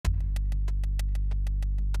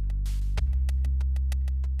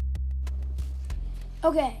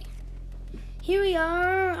Okay, here we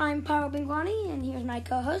are. I'm Pyro Penguani, and here's my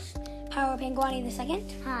co-host, Pyro Penguani II.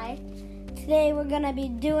 Hi. Today we're gonna be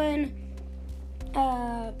doing,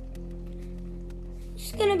 how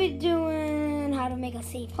to make a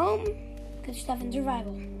safe home, good stuff in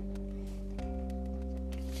survival,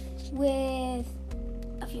 with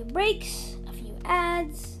a few breaks, a few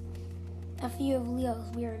ads, a few of Leo's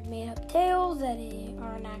weird made-up tales that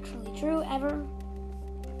aren't actually true ever.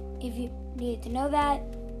 If you needed to know that,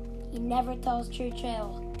 he never tells true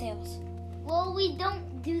tales. Well, we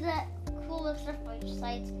don't do that cool stuff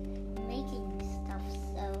besides making stuff,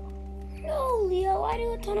 so. No, Leo, I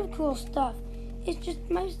do a ton of cool stuff. It's just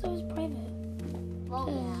my stuff is private. Well,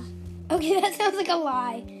 yeah. Okay, that sounds like a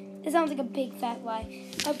lie. It sounds like a big fat lie.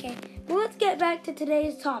 Okay, well, let's get back to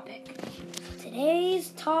today's topic.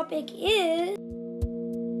 Today's topic is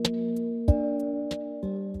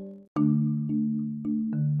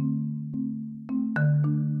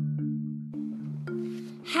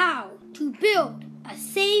how to build a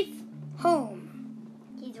safe home.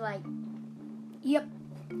 He's right. Yep,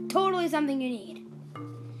 totally something you need.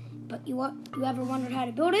 But you ever wondered how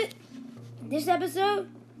to build it? In this episode,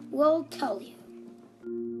 we'll tell you.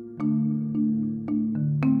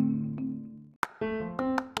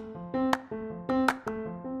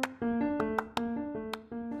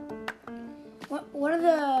 One of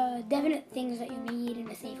the definite things that you need in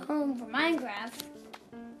a safe home for Minecraft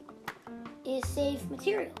is safe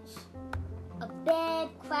materials. A bed,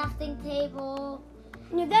 crafting table.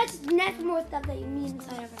 That's more stuff that you need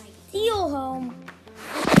inside of an ideal home.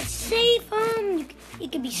 A safe home,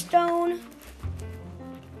 it could be stone.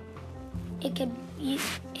 It could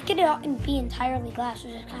be entirely glass,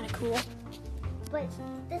 which is kind of cool. But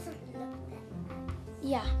it doesn't look that.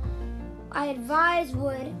 Yeah. I advise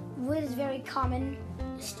wood. Wood is very common,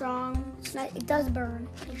 strong. It does burn.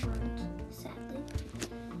 It burns, sadly.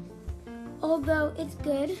 Although it's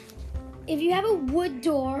good. If you have a wood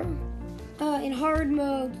door, in hard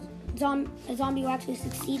mode, a zombie will actually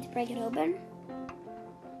succeed to break it open.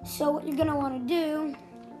 So what you're going to want to do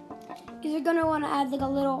is you're going to want to add like a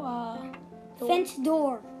little fence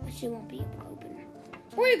door, which you won't be able to open.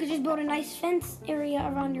 Or you could just build a nice fence area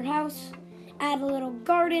around your house, add a little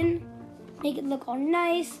garden, make it look all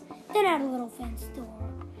nice, then add a little fence door.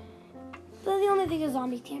 But the only thing is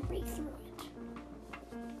zombies can't break through it.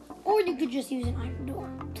 Or you could just use an iron door.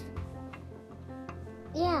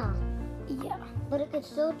 Yeah. Yeah. But it could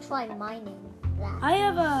still try mining that. I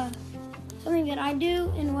have something that I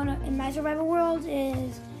do in my survival world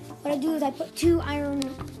is what I do is I put two iron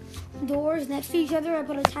doors next to each other. I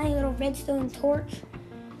put a tiny little redstone torch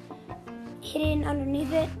hidden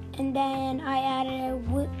underneath it, and then I added a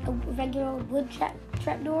regular wood trap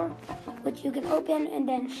door, which you can open and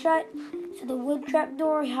then shut. So the wood trap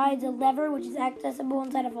door hides a lever, which is accessible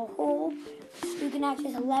inside of a hole. You can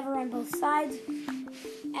access a lever on both sides,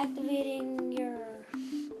 activating your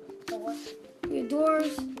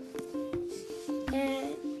doors.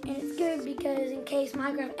 And it's good because in case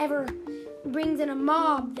Minecraft ever brings in a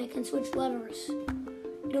mob that can switch levers,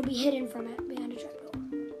 it'll be hidden from it behind a trapdoor.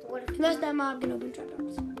 Unless that mob can open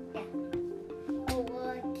trapdoors. Yeah. Oh,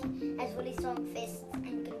 what? Has really strong fists and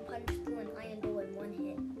can punch through an iron door in one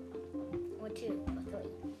hit. Or two, or three.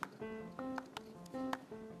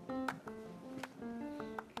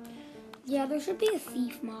 Yeah, there should be a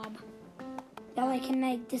thief mob that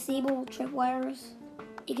can disable tripwires.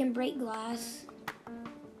 It can break glass.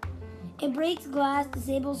 It breaks glass,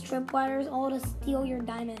 disables tripwires, all to steal your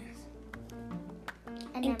diamonds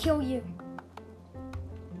and kill you.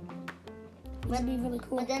 That'd be really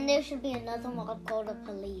cool. But then there should be another mob called the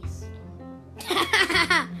police.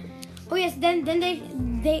 Oh yes, then they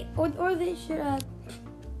should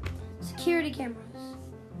security cameras.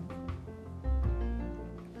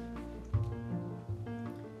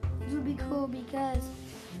 This would be cool because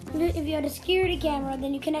if you had a security camera,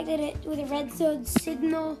 then you connected it with a redstone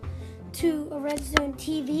signal to a redstone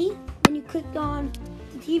TV, then you clicked on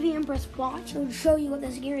the TV and press watch. It would show you what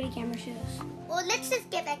the security camera shows. Well, let's just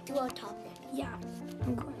get back to our topic. Yeah,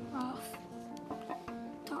 I'm going off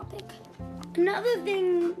topic. Another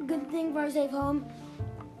good thing for a safe home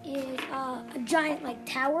is a giant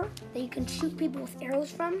tower that you can shoot people with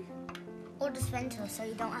arrows from. Or dispenser, so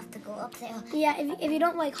you don't have to go up there. Yeah, if you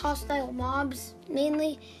don't like hostile mobs,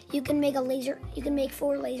 mainly, you can make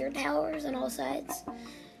 4 laser towers on all sides,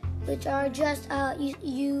 which are just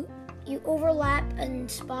you overlap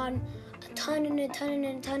and spawn a ton and a ton and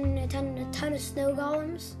a ton and a ton and a ton of snow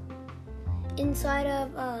golems inside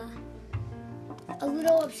of a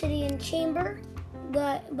little obsidian chamber,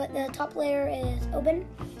 but the top layer is open,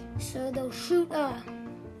 so they'll shoot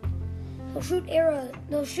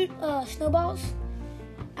They'll shoot snowballs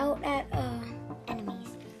out at Enemies.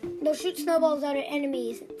 They'll shoot snowballs out at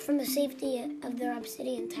enemies from the safety of their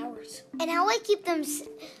obsidian towers. And how I keep them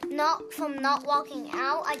not walking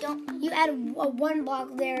out, I don't. You add a one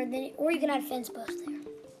block there, or you can add fence posts there.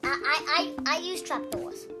 I use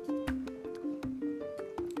trapdoors.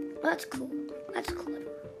 That's cool. That's clever.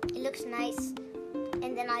 It looks nice.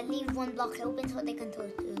 And then I leave one block open so they can go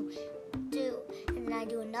through. And then I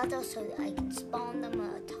do another so that I can spawn them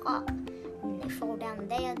at the top. And they fall down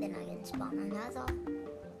there, then I can spawn another.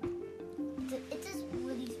 It's just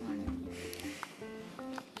really fun.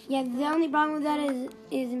 Yeah, the only problem with that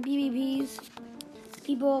is in PvPs,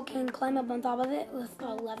 people can climb up on top of it with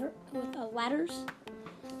ladders,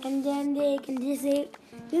 and then they can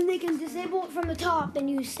disable it from the top and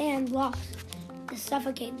use sand blocks to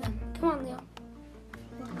suffocate them. Come on, Leo.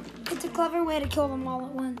 It's a clever way to kill them all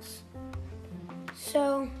at once.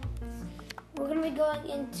 So we're gonna be going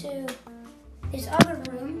into this other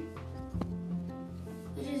room,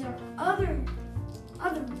 which is our other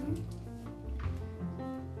room,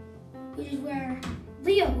 which is where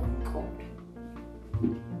Leo will record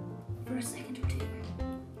for a second or two.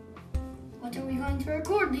 What are we going to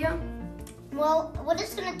record, Leo? Well, we're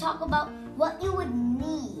just going to talk about what you would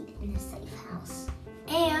need in a safe house.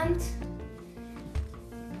 And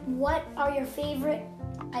what are your favorite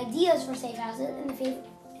ideas for safe houses and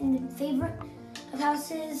the favorite of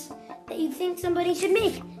houses that you think somebody should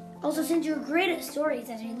make? Also, since you're great at stories,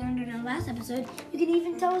 as we learned in our last episode, you can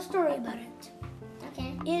even tell a story about it.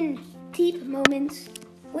 Okay. In Deep Moments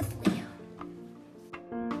with Leo.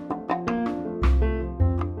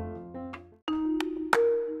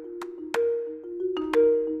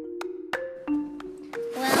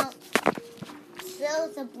 Well,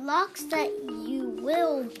 so some blocks that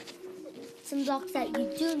you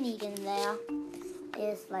do need in there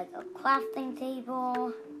is like a crafting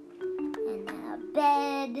table and then a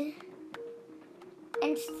bed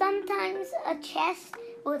and sometimes a chest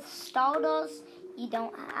with starters. You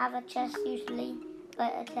don't have a chest usually,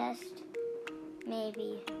 but a chest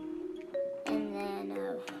maybe. And then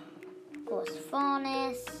of course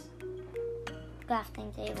furnace,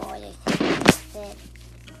 crafting table, I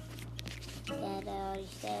already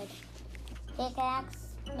said.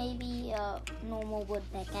 Pickaxe, maybe a normal wood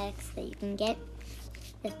pickaxe that you can get.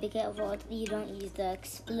 Just be careful that you don't use the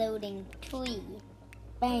exploding tree.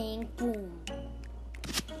 Bang, boom.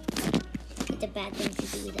 It's a bad thing to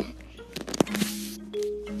do that.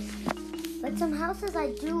 But some houses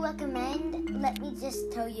I do recommend, let me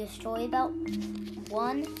just tell you a story about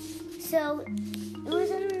one. So, it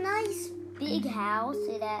was a nice big house.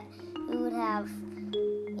 It had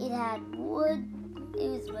wood. It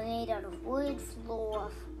was made out of wood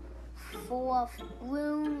floor, 4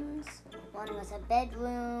 rooms. One was a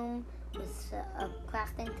bedroom with a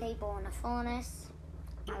crafting table and a furnace.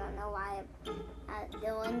 I don't know why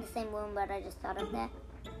they were in the same room, but I just thought of that.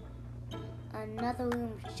 Another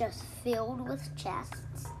room just filled with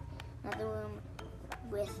chests. Another room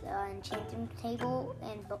with an enchanting table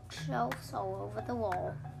and bookshelves all over the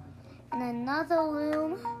wall. And another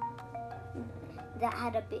room that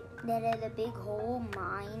had a big hole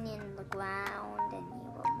mine in the ground, and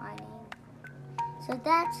you were mining. So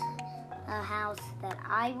that's a house that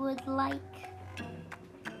I would like.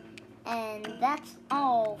 And that's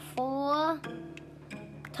all for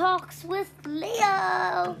Talks with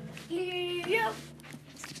Leo. Leo.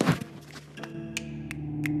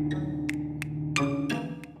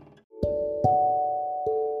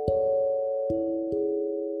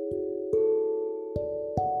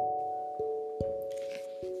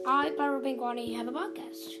 I, Pyro Penguani, have a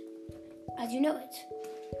podcast, as you know it,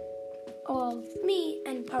 of me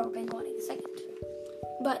and Pyro Penguani the second.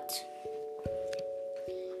 But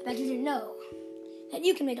I'd like you to know that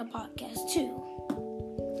you can make a podcast too.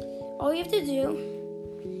 All you have to do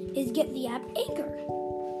is get the app Anchor.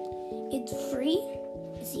 It's free.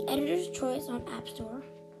 It's the editor's choice on App Store.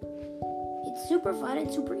 It's super fun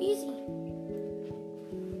and super easy.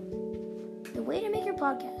 The way to make your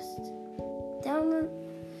podcast, download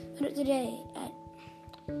it today at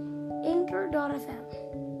anchor.fm.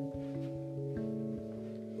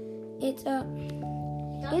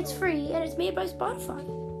 It's free and it's made by Spotify.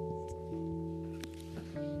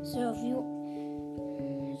 So if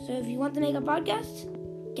you want to make a podcast,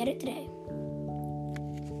 get it today.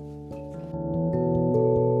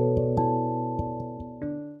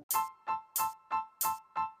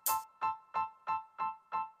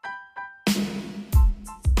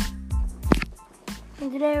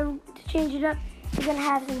 And today, to change it up, we're going to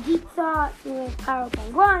have some deep thought with Pyro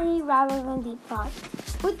Penguani rather than deep thought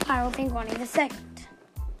with Pyro Penguani the second.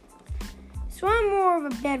 So I'm more of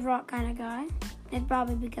a Bedrock kind of guy. It's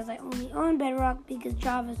probably because I only own Bedrock because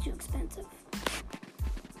Java's too expensive.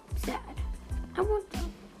 Sad. I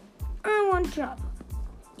want Java.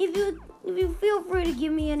 If you feel free to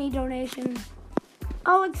give me any donations,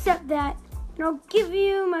 I'll accept that, and I'll give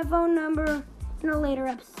you my phone number in a later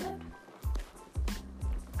episode.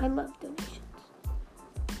 I love donations.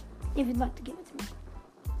 If you'd like to give it to me.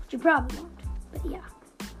 Which you probably won't, but yeah.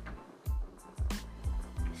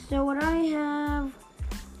 So what I have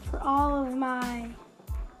for all of my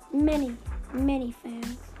many, many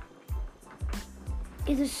fans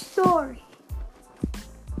is a story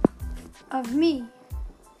of me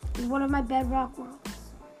in one of my Bedrock worlds.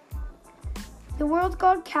 The world's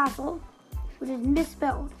called Castle, which is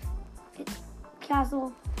misspelled. It's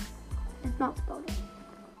Castle. It's not spelled right.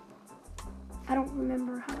 I don't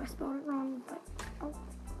remember how I spelled it wrong, but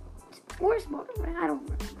or I spelled it right. I don't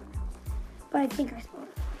remember now, but I think I spelled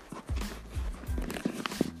it.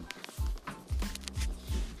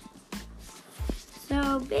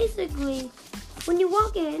 So basically, when you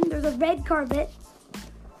walk in, there's a red carpet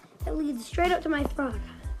that leads straight up to my throne.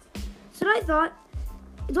 So I thought,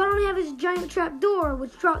 why don't I have this giant trap door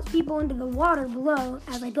which drops people into the water below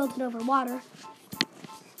as I built it over water.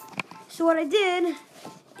 So what I did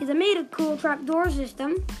is I made a cool trap door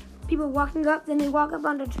system. People walking up, then they walk up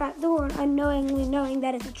onto the trap door, unknowingly knowing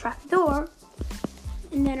that it's a trap door.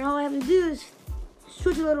 And then all I have to do is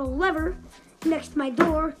switch a little lever next to my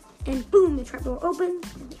door, and boom, the trap door opens,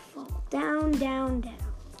 and they fall down, down, down.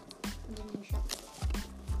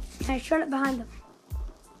 And I shut it behind them.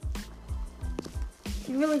 It's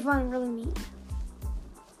really fun and really neat.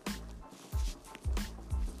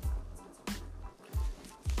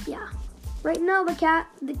 Yeah. Right now, the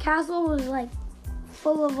castle was like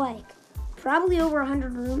full of like probably over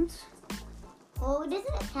 100 rooms. Oh, it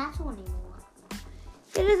isn't a castle anymore.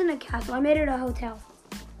 It isn't a castle. I made it a hotel.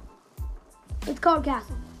 It's called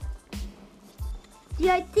Castle. The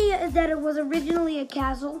idea is that it was originally a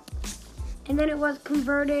castle, and then it was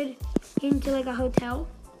converted into like a hotel,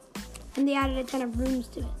 and they added a ton of rooms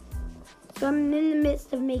to it. So I'm in the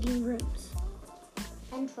midst of making rooms.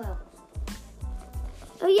 And trails.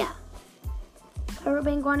 Oh yeah. Pyro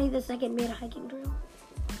Bangwani II made a hiking trail,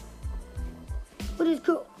 which is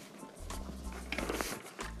cool.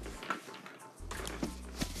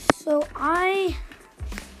 So I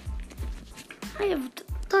have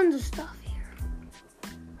tons of stuff here.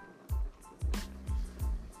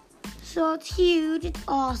 So it's huge, it's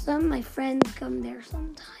awesome. My friends come there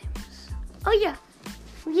sometimes. Oh yeah,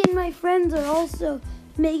 me and my friends are also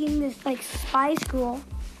making this like spy school,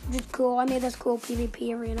 which is cool. I made this cool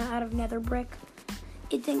PvP arena out of nether brick.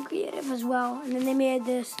 It's in creative as well. And then they made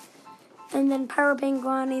this, and then Pyro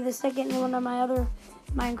Bangwani II and one of my other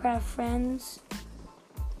Minecraft friends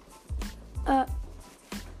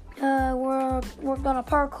worked on a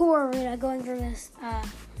parkour arena going through this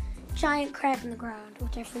giant crack in the ground,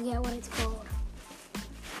 which I forget what it's called.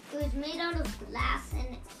 It was made out of glass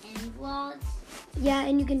and rods. Yeah,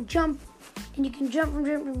 and you can jump, jump.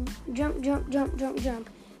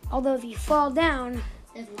 Although if you fall down,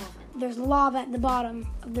 there's lava at the bottom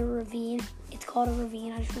of the ravine. It's called a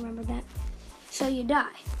ravine, I just remembered that. So you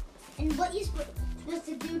die. And what you're supposed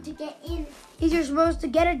to do to get in is you're supposed to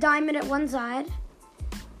get a diamond at one side.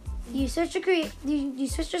 You switch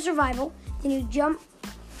to survival. Then you jump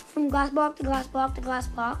from glass block to glass block to glass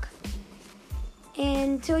block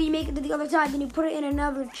until you make it to the other side. Then you put it in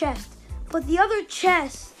another chest. But the other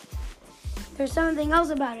chest, there's something else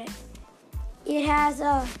about it. It has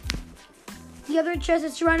the other chest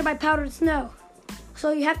is surrounded by powdered snow.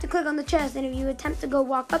 So you have to click on the chest, and if you attempt to go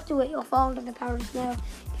walk up to it, you'll fall into the powdered snow,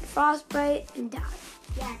 get frostbite, and die.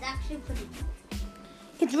 Yeah, it's actually pretty deep.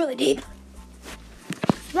 It's really deep.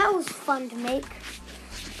 That was fun to make.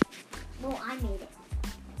 Well, I made it.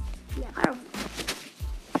 Yeah,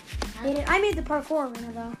 I made the parkour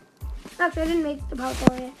arena, though. Actually, I didn't make the parkour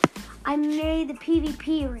arena. I made the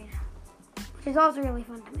PvP arena, which is also really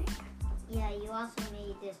fun to make. Yeah, you also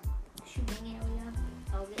made this shooting area.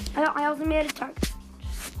 I also made a target.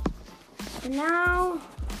 And now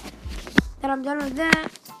that I'm done with that,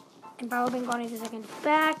 and Pyro Bangwani II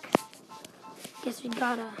back, guess we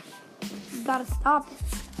gotta stop it.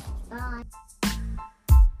 Bye.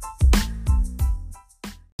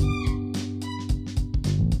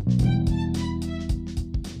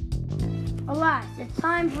 Alas, it's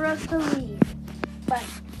time for us to leave. But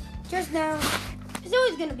just know, there's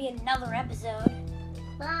always gonna be another episode.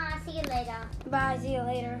 Bye. See you later. Bye. See you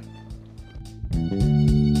later.